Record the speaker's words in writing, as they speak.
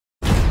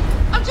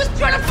I'm just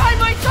trying to find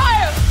my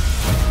child!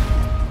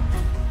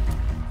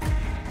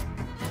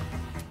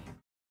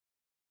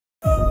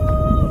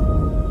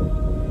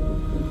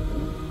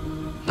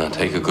 Now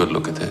take a good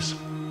look at this. Do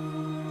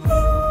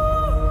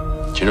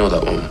you know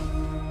that woman?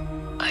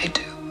 I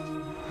do.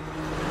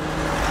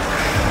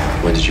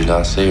 When did you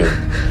last see her?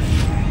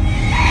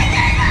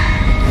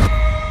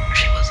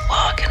 She was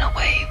walking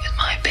away with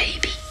my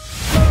baby.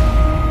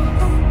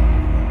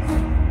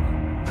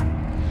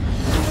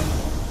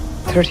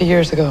 30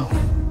 years ago,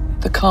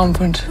 the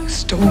convent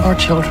stole our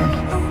children.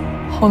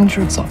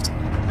 Hundreds of them.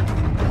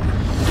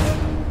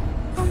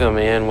 Fill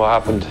me in, what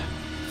happened?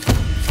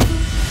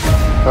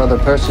 Father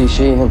Percy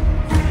Sheehan.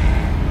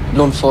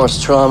 Blunt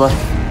force trauma.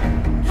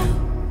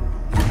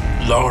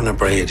 Lorna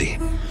Brady.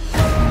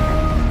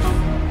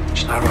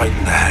 She's not right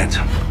in the head.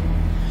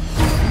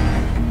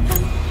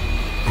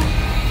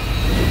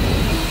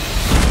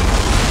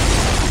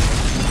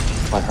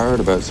 I heard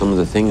about some of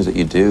the things that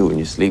you do when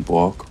you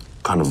sleepwalk.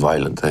 Kind of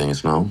violent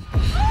things, no?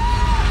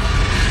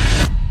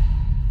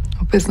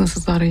 What business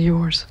is that of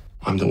yours?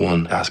 I'm the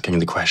one asking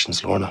the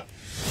questions, Lorna.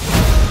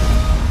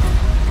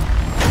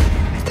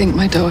 I think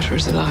my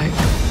daughter's alive.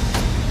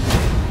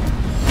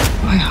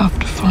 I have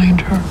to find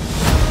her.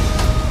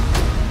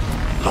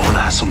 Lorna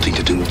has something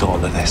to do with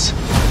all of this.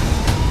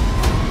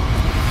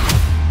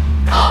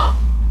 Well,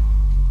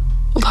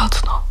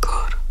 that's not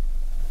good.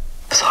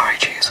 Sorry,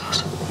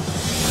 Jesus.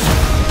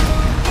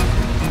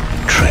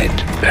 Tread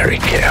very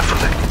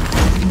carefully.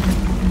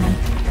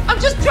 I'm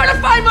just trying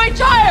to find my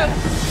child!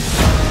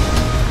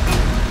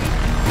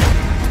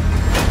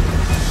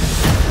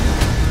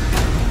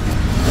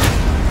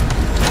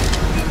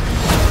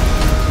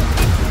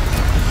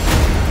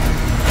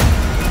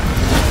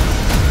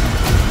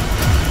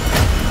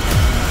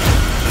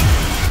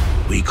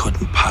 We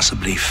couldn't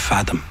possibly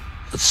fathom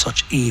that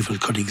such evil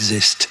could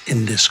exist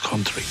in this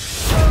country.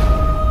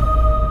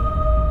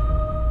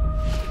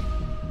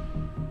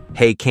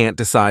 Hey, can't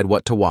decide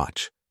what to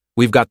watch?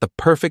 We've got the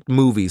perfect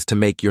movies to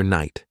make your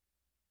night.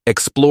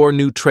 Explore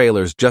new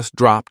trailers just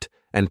dropped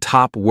and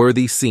top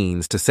worthy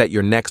scenes to set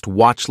your next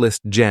watch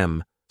list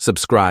gem.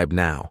 Subscribe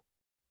now.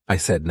 I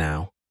said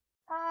now.